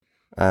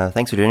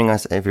Thanks for joining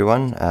us,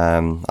 everyone.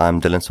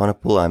 I'm Dylan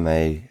Swanepoel. I'm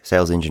a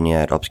sales engineer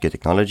at Obscure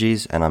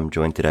Technologies, and I'm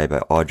joined today by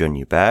Adriaan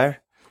Joubert.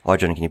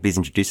 Adriaan, can you please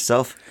introduce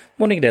yourself?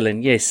 Morning,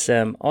 Dylan. Yes,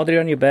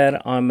 Adriaan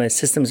Joubert. I'm a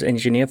systems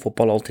engineer for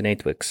Palo Alto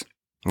Networks.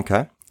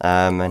 Okay.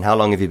 And how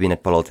long have you been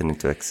at Palo Alto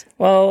Networks?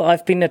 Well,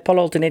 I've been at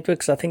Palo Alto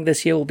Networks, I think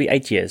this year will be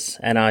 8 years.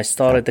 And I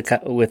started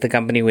with the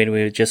company when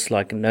we were just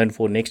known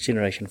for next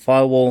generation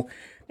firewall.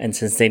 And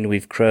since then,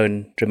 we've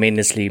grown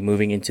tremendously,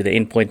 moving into the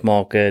endpoint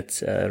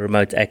market,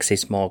 remote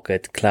access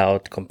market,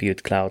 cloud,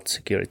 compute, cloud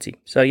security.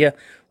 So yeah,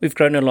 we've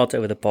grown a lot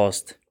over the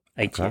past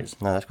 8 years.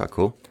 No, that's quite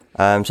cool.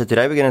 So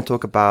today we're going to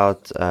talk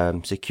about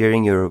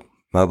securing your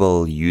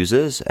mobile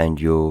users and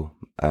your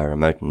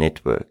remote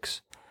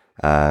networks.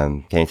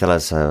 Can you tell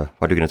us what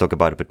we're going to talk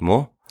about a bit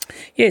more?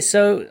 Yes,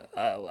 so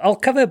I'll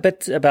cover a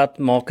bit about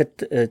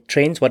market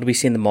trends, what we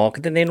see in the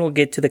market, and then we'll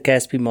get to the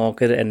CASB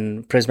market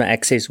and Prisma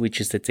Access,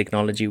 which is the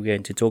technology we're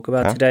going to talk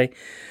about today.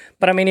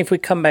 But I mean, if we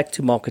come back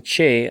to market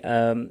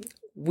share,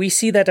 we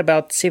see that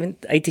about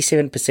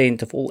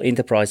 87% of all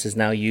enterprises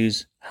now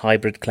use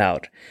hybrid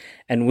cloud.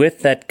 And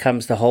with that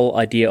comes the whole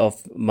idea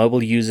of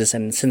mobile users.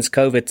 And since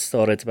COVID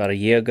started about a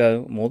year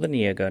ago, more than a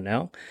year ago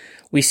now,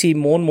 we see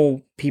more and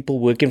more people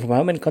working from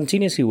home and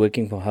continuously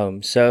working from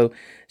home. So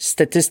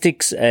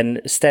statistics and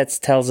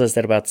stats tells us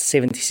that about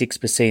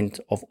 76%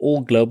 of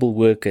all global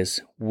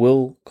workers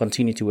will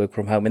continue to work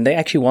from home. And they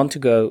actually want to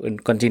go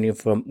and continue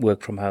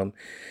work from home.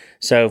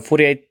 So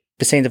 48%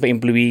 of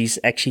employees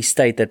actually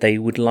state that they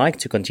would like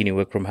to continue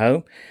work from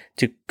home.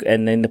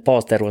 And in the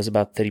past, that was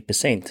about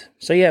 30%.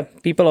 So yeah,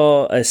 people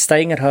are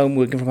staying at home,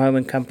 working from home,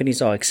 and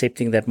companies are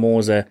accepting that more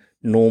as a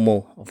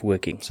normal of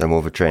working. So more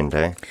of a trend,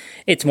 eh?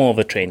 It's more of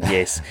a trend,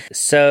 yes.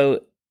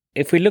 So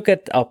if we look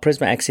at our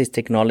Prisma Access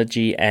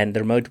technology and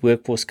the remote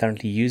workforce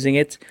currently using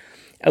it,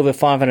 over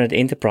 500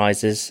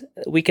 enterprises,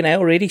 we can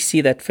already see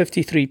that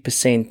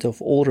 53%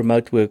 of all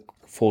remote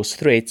workforce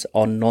threats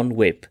are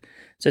non-web.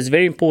 So it's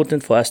very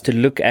important for us to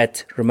look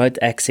at remote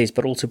access,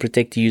 but also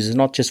protect the users,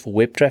 not just for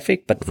web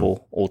traffic, but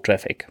for all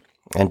traffic.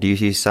 And do you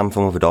see some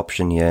form of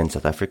adoption here in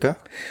South Africa?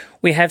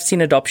 We have seen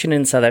adoption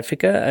in South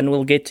Africa, and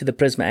we'll get to the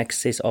Prisma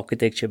Access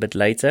architecture a bit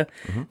later.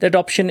 The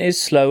adoption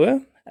is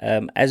slower.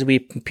 As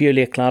we're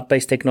purely a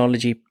cloud-based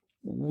technology,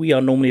 we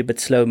are normally a bit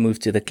slow move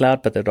to the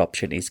cloud, but the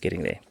adoption is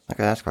getting there.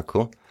 Okay, that's quite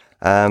cool.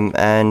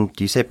 And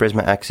you say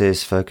Prisma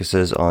Access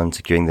focuses on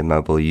securing the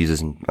mobile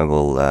users and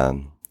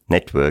mobile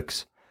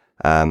networks.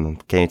 Can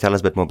you tell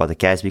us a bit more about the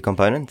CASB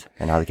component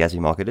and how the CASB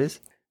market is?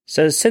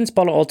 So since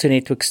Palo Alto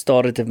Networks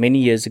started many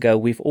years ago,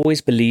 we've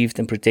always believed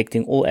in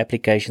protecting all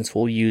applications for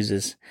all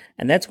users.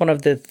 And that's one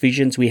of the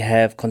visions we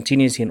have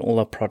continuously in all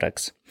our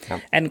products.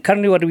 Yep. And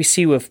currently what we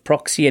see with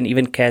proxy and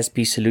even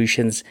CASB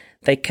solutions,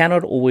 they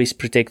cannot always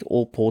protect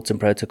all ports and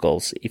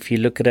protocols. If you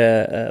look at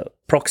a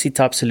proxy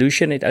type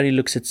solution, it only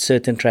looks at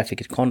certain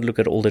traffic. It can't look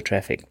at all the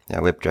traffic.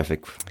 Yeah, web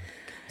traffic.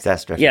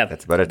 SaaS traffic, yeah,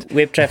 that's about it.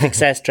 Web traffic,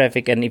 SaaS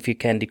traffic, and if you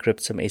can decrypt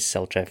some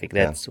SSL traffic,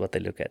 that's what they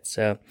look at.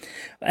 So,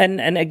 and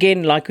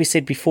again, like we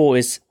said before,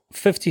 is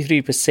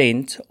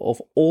 53%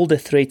 of all the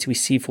threats we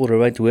see for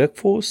remote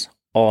workforce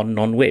are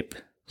non-web.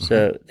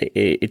 So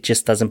it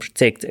just doesn't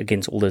protect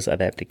against all those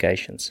other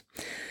applications.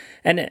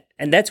 And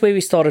that's where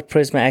we started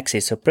Prisma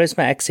Access. So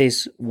Prisma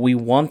Access, we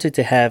wanted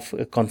to have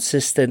a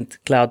consistent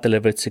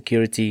cloud-delivered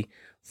security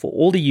for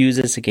all the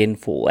users, again,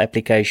 for all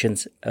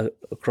applications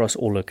across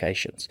all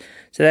locations.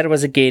 So that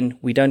was, again,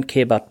 we don't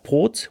care about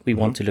ports. We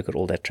want to look at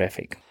all that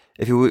traffic.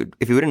 If you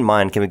wouldn't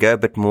mind, can we go a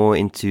bit more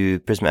into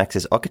Prisma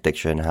Access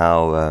architecture and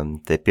how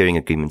the peering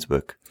agreements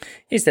work?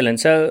 Yes, Dylan.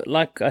 So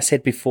like I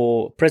said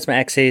before, Prisma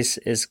Access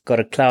has got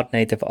a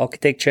cloud-native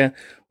architecture,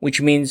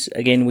 which means,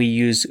 again, we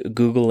use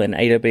Google and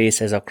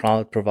AWS as our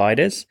cloud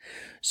providers.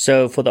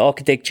 So for the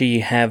architecture,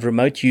 you have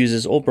remote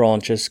users or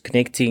branches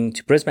connecting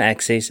to Prisma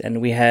Access,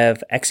 and we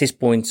have access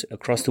points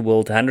across the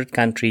world, 100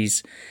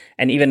 countries,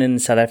 and even in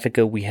South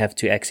Africa, we have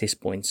 2 access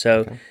points.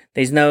 So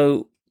there's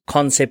no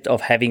concept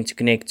of having to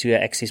connect to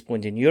an access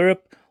point in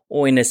Europe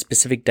or in a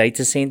specific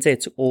data center.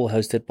 It's all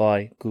hosted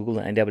by Google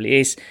and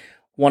AWS.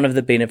 One of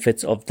the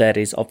benefits of that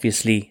is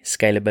obviously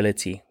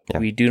scalability. Yeah.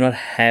 We do not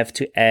have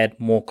to add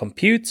more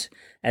compute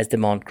as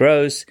demand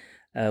grows.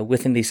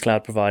 Within these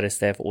cloud providers,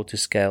 they have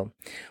auto-scale.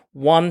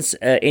 Once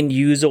an end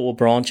user or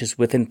branch is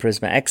within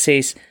Prisma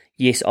Access,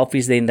 yes,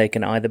 obviously then they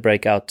can either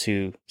break out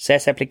to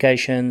SaaS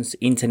applications,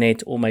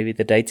 internet, or maybe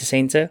the data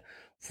center.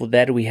 For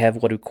that, we have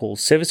what we call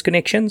service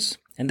connections.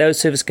 And those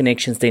service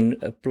connections then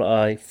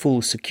apply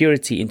full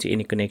security into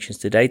any connections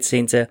to data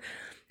center.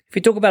 If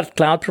we talk about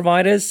cloud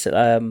providers,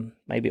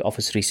 maybe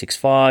Office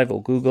 365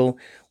 or Google,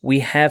 we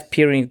have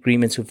peering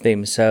agreements with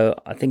them. So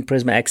I think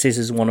Prisma Access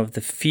is one of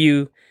the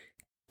few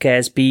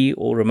CASB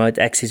or remote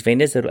access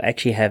vendors that will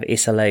actually have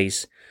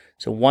SLAs.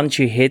 So once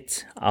you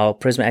hit our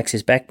Prisma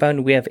Access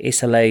backbone, we have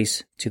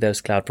SLAs to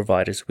those cloud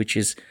providers, which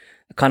is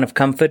a kind of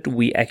comfort.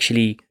 We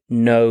actually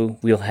know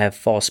we'll have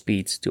fast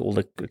speeds to all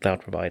the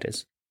cloud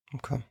providers.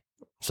 Okay.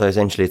 So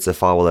essentially, it's a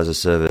firewall as a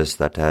service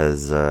that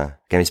has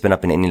can be spin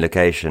up in any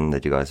location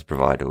that you guys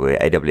provide, where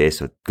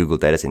AWS or Google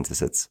data center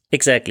sits.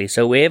 Exactly.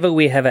 So wherever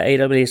we have an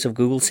AWS or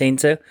Google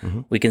Center,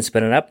 we can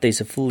spin it up. There's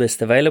a full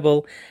list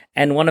available.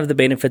 And one of the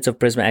benefits of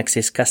Prisma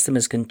Access,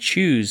 customers can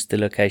choose the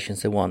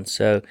locations they want.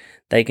 So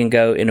they can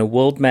go in a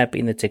world map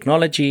in the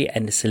technology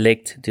and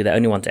select, do they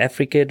only want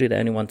Africa? Do they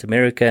only want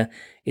America?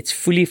 It's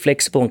fully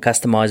flexible and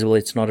customizable.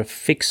 It's not a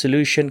fixed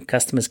solution.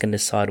 Customers can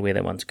decide where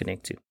they want to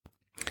connect to.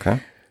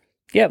 Okay.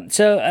 Yeah.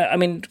 So,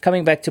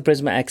 coming back to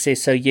Prisma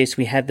Access. So yes,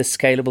 we have the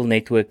scalable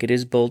network. It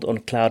is built on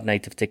cloud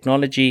native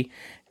technology.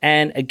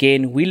 And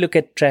again, we look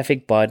at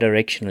traffic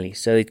bidirectionally.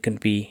 So it can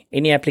be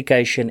any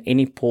application,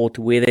 any port,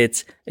 whether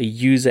it's a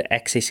user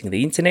accessing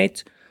the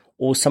internet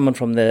or someone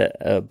from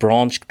the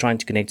branch trying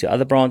to connect to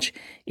other branch.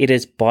 It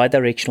is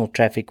bidirectional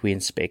traffic we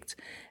inspect.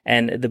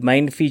 And the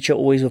main feature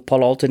always with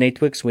Palo Alto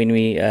networks when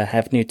we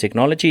have new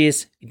technology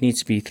is it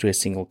needs to be through a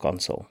single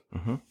console.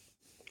 Mm-hmm.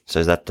 So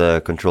is that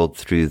controlled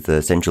through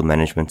the central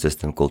management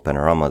system called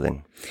Panorama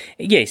then?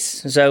 Yes.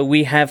 So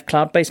we have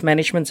cloud-based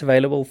management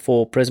available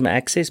for Prisma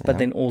Access, but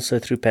then also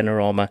through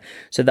Panorama.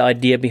 So the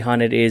idea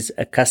behind it is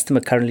a customer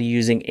currently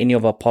using any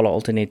of our Palo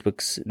Alto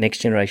Networks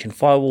next-generation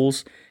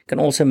firewalls can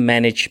also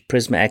manage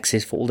Prisma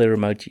Access for all their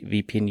remote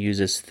VPN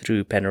users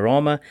through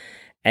Panorama.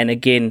 And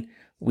again,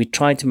 we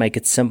try to make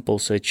it simple.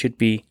 So it should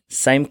be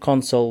same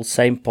console,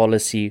 same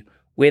policy,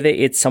 whether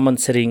it's someone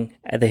sitting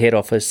at the head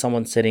office,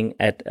 someone sitting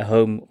at a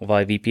home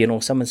via VPN,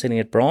 or someone sitting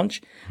at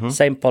branch,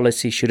 same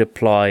policy should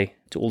apply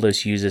to all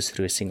those users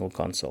through a single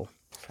console.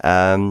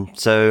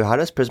 So how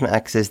does Prisma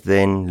Access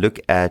then look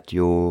at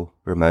your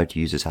remote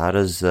users? How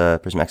does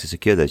Prisma Access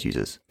secure those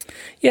users?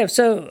 Yeah,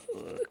 so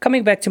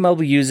coming back to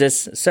mobile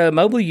users, so a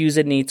mobile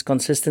user needs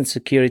consistent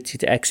security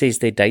to access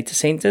their data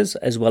centers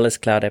as well as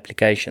cloud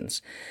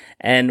applications.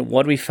 And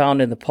what we found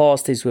in the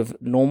past is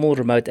with normal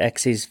remote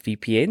access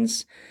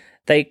VPNs,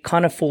 they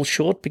kind of fall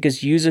short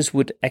because users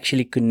would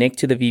actually connect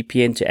to the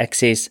VPN to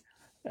access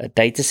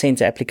data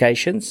center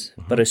applications.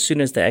 But as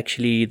soon as they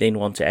actually then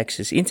want to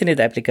access internet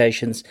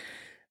applications,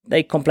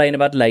 they complain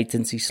about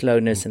latency,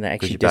 slowness, and they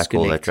actually disconnect. Because you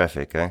back all that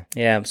traffic, eh?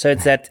 Yeah, so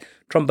it's that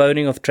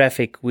tromboning of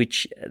traffic,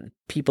 which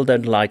people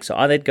don't like. So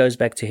either it goes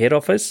back to head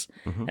office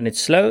and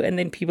it's slow, and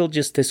then people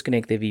just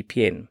disconnect their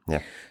VPN.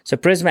 Yeah. So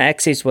Prisma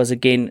Access was,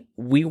 again,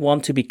 we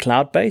want to be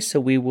cloud-based, so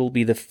we will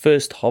be the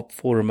first hop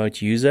for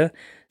remote user.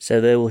 So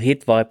they will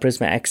hit via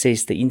Prisma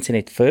Access the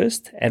internet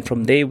first, and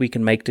from there we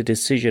can make the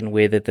decision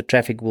whether the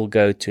traffic will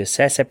go to a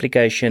SaaS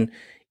application,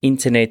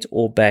 internet,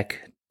 or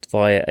back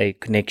via a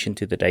connection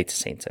to the data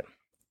center.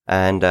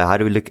 And how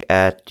do we look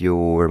at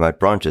your remote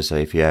branches? So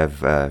if you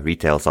have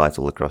retail sites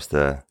all across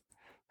the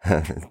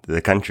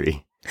the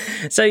country.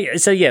 So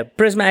yeah,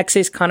 Prisma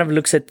Access kind of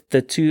looks at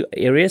the two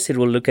areas. It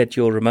will look at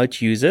your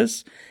remote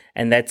users.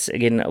 And that's,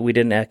 again, we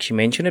didn't actually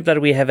mention it,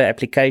 but we have an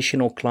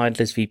application or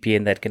clientless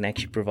VPN that can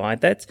actually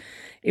provide that.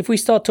 If we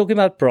start talking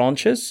about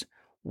branches,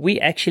 we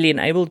actually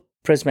enable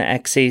Prisma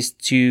Access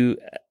to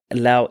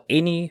allow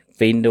any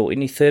vendor or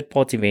any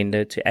third-party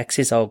vendor to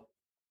access our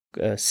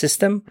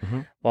system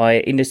via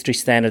industry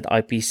standard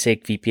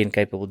IPsec VPN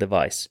capable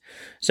device.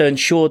 So in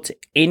short,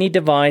 any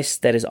device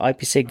that is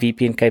IPsec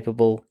VPN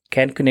capable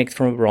can connect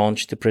from a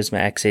branch to Prisma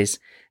Access,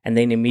 and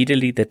then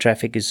immediately the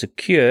traffic is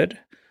secured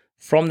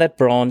from that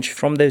branch,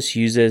 from those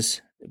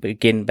users,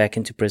 again, back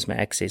into Prisma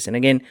Access. And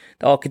again,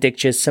 the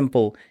architecture is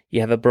simple.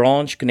 You have a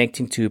branch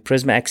connecting to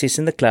Prisma Access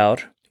in the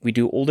cloud. We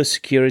do all the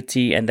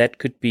security, and that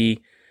could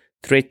be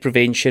threat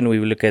prevention. We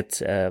will look at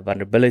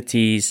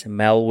vulnerabilities,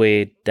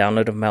 malware,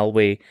 download of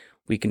malware.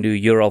 We can do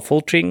URL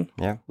filtering,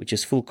 which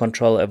is full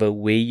control over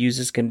where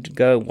users can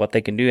go, what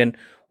they can do. And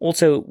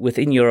also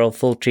within URL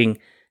filtering,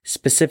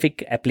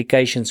 specific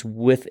applications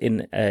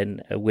within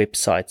a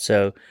website.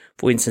 So,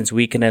 for instance,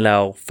 we can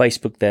allow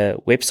Facebook the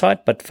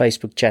website, but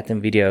Facebook chat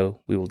and video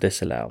we will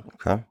disallow.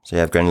 Okay. So you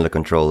have granular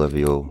control over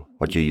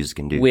what your users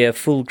can do. We have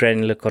full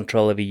granular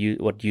control over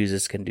what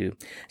users can do.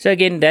 So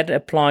again, that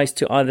applies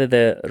to either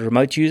the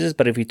remote users,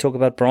 but if we talk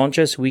about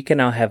branches, we can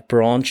now have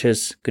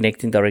branches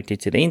connecting directly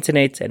to the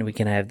internet, and we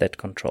can have that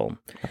control.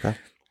 Okay.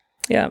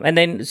 Yeah, and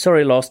then,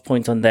 last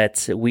point on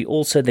that, we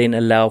also then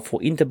allow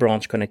for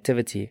inter-branch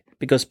connectivity.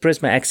 Because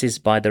Prisma Access is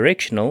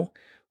bidirectional,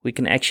 we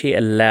can actually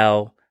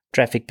allow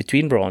traffic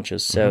between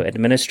branches. So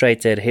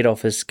administrator at head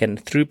office can,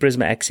 through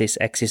Prisma Access,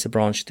 access a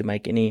branch to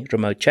make any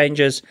remote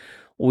changes,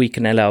 or we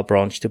can allow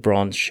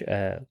branch-to-branch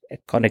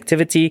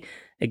connectivity,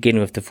 again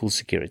with the full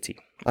security.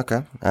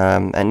 Okay.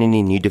 And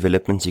any new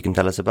developments you can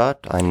tell us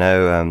about? I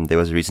know there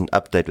was a recent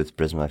update with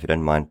Prisma, if you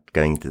don't mind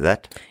going into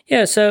that.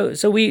 Yeah, so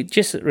we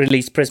just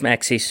released Prisma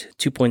Access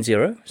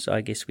 2.0. So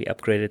I guess we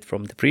upgraded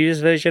from the previous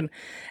version.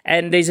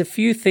 And there's a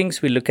few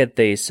things we look at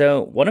there.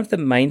 So one of the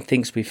main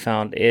things we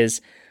found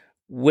is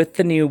with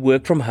the new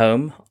work from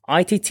home,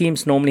 IT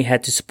teams normally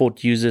had to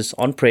support users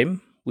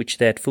on-prem, which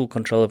they had full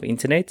control of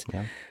internet.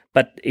 Yeah.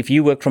 But if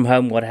you work from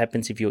home, what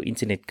happens if your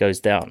internet goes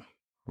down?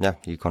 Yeah,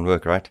 you can't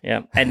work, right?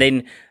 Yeah. And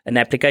then an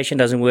application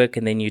doesn't work,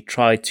 and then you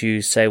try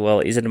to say, well,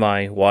 is it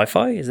my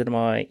Wi-Fi? Is it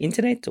my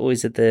internet? Or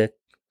is it the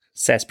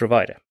SaaS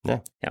provider. Yeah.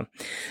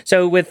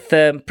 So with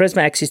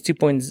Prisma Access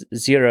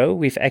 2.0,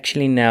 we've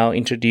actually now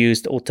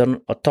introduced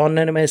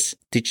autonomous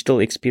digital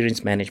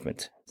experience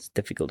management. It's a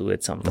difficult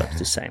word sometimes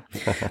to say.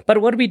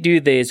 But what we do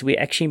there is we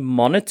actually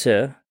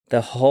monitor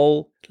the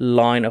whole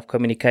line of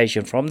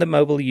communication from the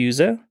mobile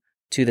user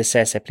to the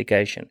SaaS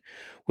application.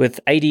 With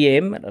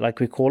ADM, like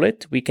we call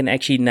it, we can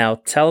actually now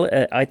tell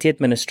an IT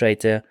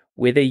administrator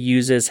whether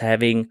user's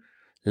having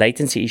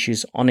latency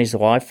issues on his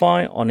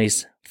Wi-Fi, on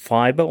his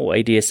fiber or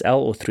ADSL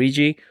or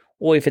 3G,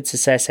 or if it's a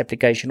SaaS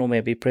application or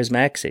maybe Prisma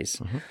Access.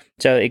 Mm-hmm.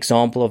 So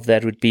example of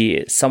that would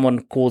be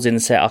someone calls in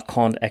and say, I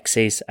can't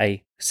access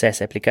a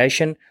SaaS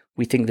application.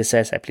 We think the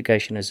SaaS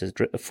application is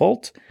a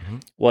fault. Mm-hmm.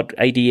 What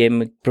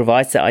ADM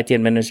provides the IT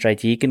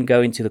administrator, he can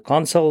go into the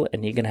console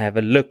and he can have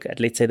a look at,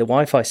 let's say, the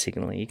Wi-Fi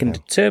signal. He can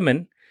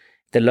determine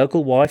the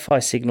local Wi-Fi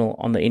signal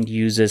on the end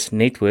user's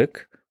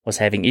network was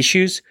having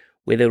issues,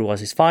 whether it was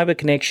his fiber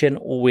connection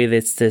or whether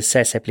it's the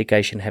SaaS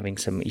application having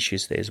some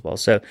issues there as well.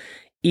 So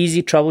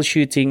easy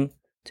troubleshooting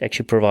to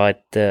actually provide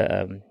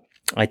the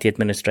IT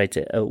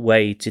administrator a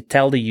way to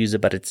tell the user,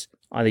 but it's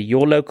either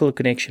your local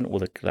connection or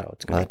the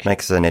cloud connection. That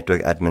makes the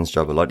network admin's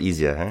job a lot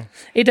easier, huh?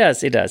 It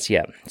does,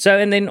 yeah. So,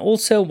 and then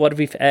also what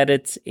we've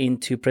added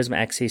into Prisma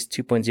Access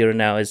 2.0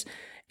 now is,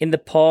 in the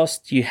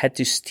past, you had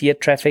to steer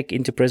traffic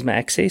into Prisma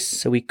Access,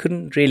 so we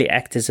couldn't really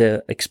act as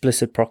an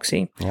explicit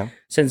proxy. Yeah.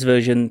 Since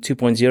version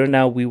 2.0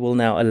 now, we will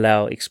now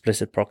allow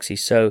explicit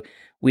proxies. So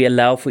we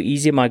allow for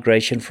easier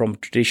migration from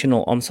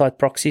traditional on-site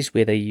proxies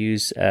where they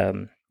use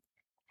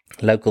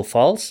local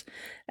files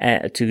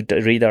to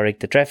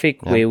redirect the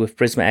traffic, where with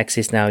Prisma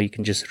Access now, you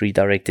can just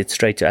redirect it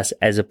straight to us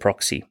as a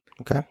proxy.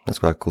 Okay, that's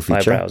quite a cool By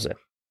feature. browser.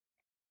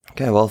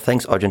 Okay, well,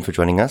 thanks, Adriaan, for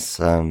joining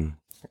us.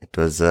 It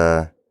was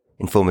an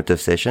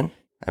informative session.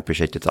 I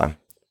appreciate your time.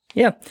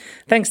 Yeah.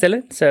 Thanks,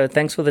 Dylan. So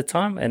thanks for the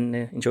time and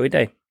enjoy your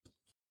day.